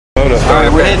Alright,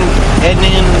 we're heading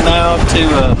in now to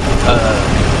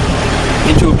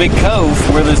into a big cove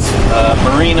where there's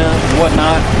marina and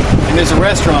whatnot, and there's a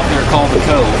restaurant there called the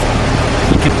Cove.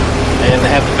 And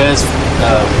they have the best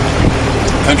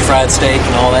country fried steak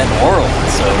and all that in the world.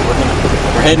 So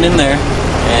we're heading in there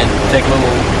and take a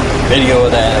little video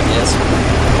of that, I guess.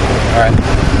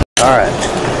 Alright.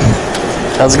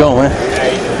 How's it going, man?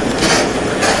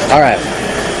 Alright.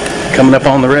 Coming up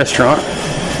on the restaurant.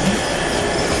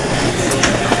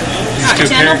 Alright,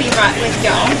 Jen, I'll be right with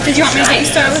y'all. Did you want me to get you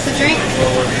started with a drink?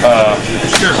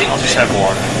 Sure. I'll just have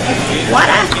water.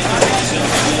 Water?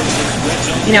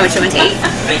 You know what you want to eat?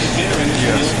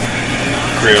 Yes.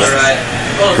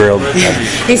 Grilled.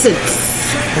 He said,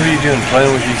 What are you doing?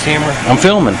 Playing with your camera? I'm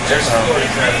filming.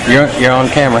 You're on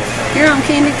camera. you're on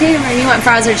candid camera. You want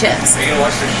fries or chips?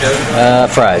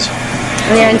 Fries.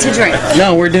 We're into drink.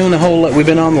 No, we're doing the whole. We've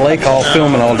been on the lake all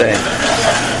filming all day.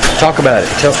 Talk about it.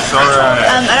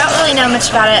 I don't really know much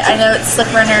about it. I know it's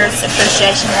Slip Runners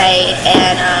Appreciation Day,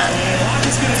 and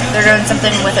they're doing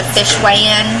something with a fish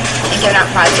weigh-in and giving out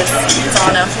prizes. That's all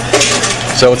I know.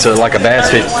 So it's like a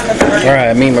basket. All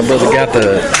right, me and my brother got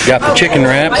the chicken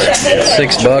wraps.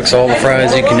 $6, all the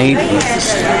fries you can eat.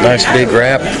 Nice big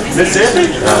wrap.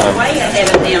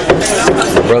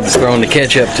 My brother's throwing the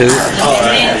ketchup to it.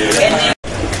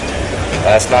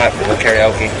 Last night we went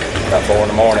karaoke about 4 in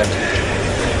the morning.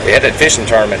 We had that fishing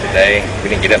tournament today. We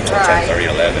didn't get up until 10:30,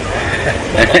 11.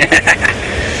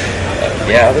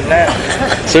 Yeah, other than that.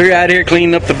 So you're out here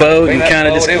cleaning up the boat and kind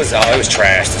of just. It was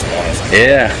trash this morning.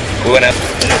 Yeah. We went up.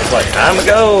 It was like time to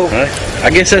go. I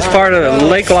guess that's part of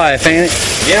lake life, ain't it?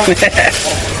 Yeah.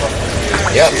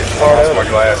 Yeah. Part of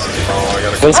it.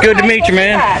 Well, it's good to meet you,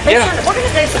 man. Yeah.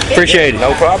 Appreciate it.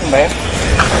 No problem, man.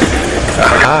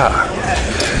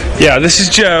 Yeah, this is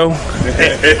Joe.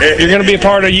 You're going to be a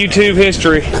part of YouTube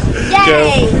history. Yay!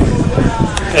 Joe.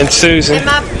 And Susan. And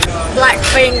my black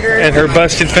finger. And her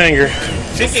busted finger.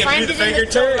 She can't do the finger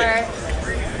too.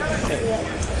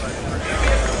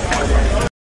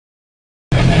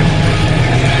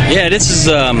 Yeah, this is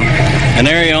an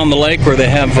area on the lake where they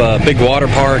have a big water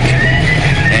park,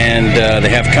 and they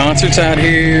have concerts out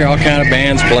here. All kind of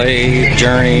bands play.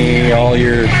 Journey, all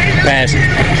your past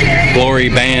glory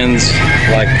bands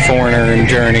like Foreigner and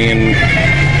Journey,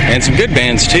 and some good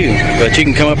bands too. But you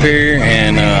can come up here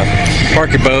and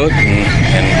park your boat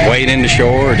and wade into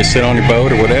shore, or just sit on your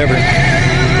boat or whatever.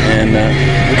 And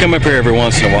we come up here every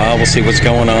once in a while. We'll see what's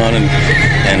going on and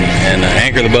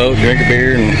anchor the boat, drink a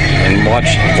beer, and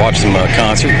watch some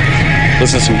concert,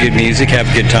 listen to some good music, have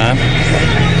a good time.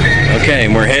 Okay,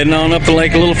 and we're heading on up the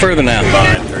lake a little further now.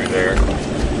 Line through there,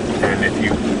 and if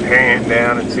you pan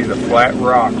down and see the flat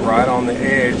rock right on the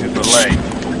edge of the lake,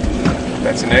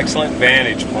 that's an excellent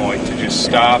vantage point to just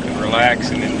stop and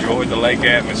relax and enjoy the lake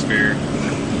atmosphere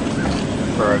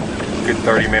for a good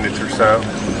 30 minutes or so.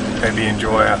 Maybe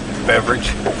enjoy a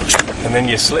beverage, and then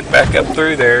you slip back up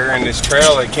through there, and this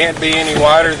trail, it can't be any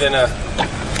wider than a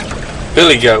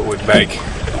billy goat would make.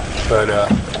 But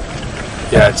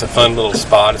yeah, it's a fun little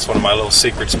spot. It's one of my little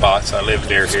secret spots. I live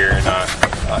near here, and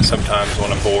I sometimes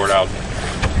when I'm bored, I'll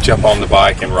jump on the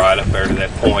bike and ride up there to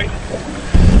that point.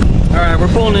 All right,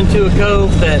 we're pulling into a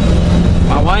cove that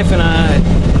my wife and I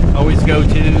always go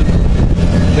to.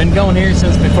 Been going here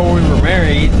since before we were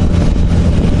married.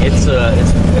 It's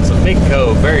a big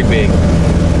cove, very big,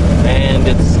 and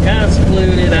it's kind of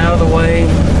secluded, out of the way.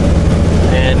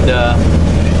 And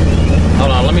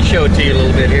hold on, let me show it to you a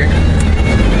little bit here.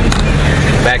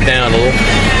 Back down a little.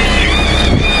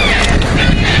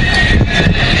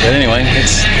 But anyway,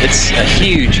 it's a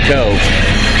huge cove.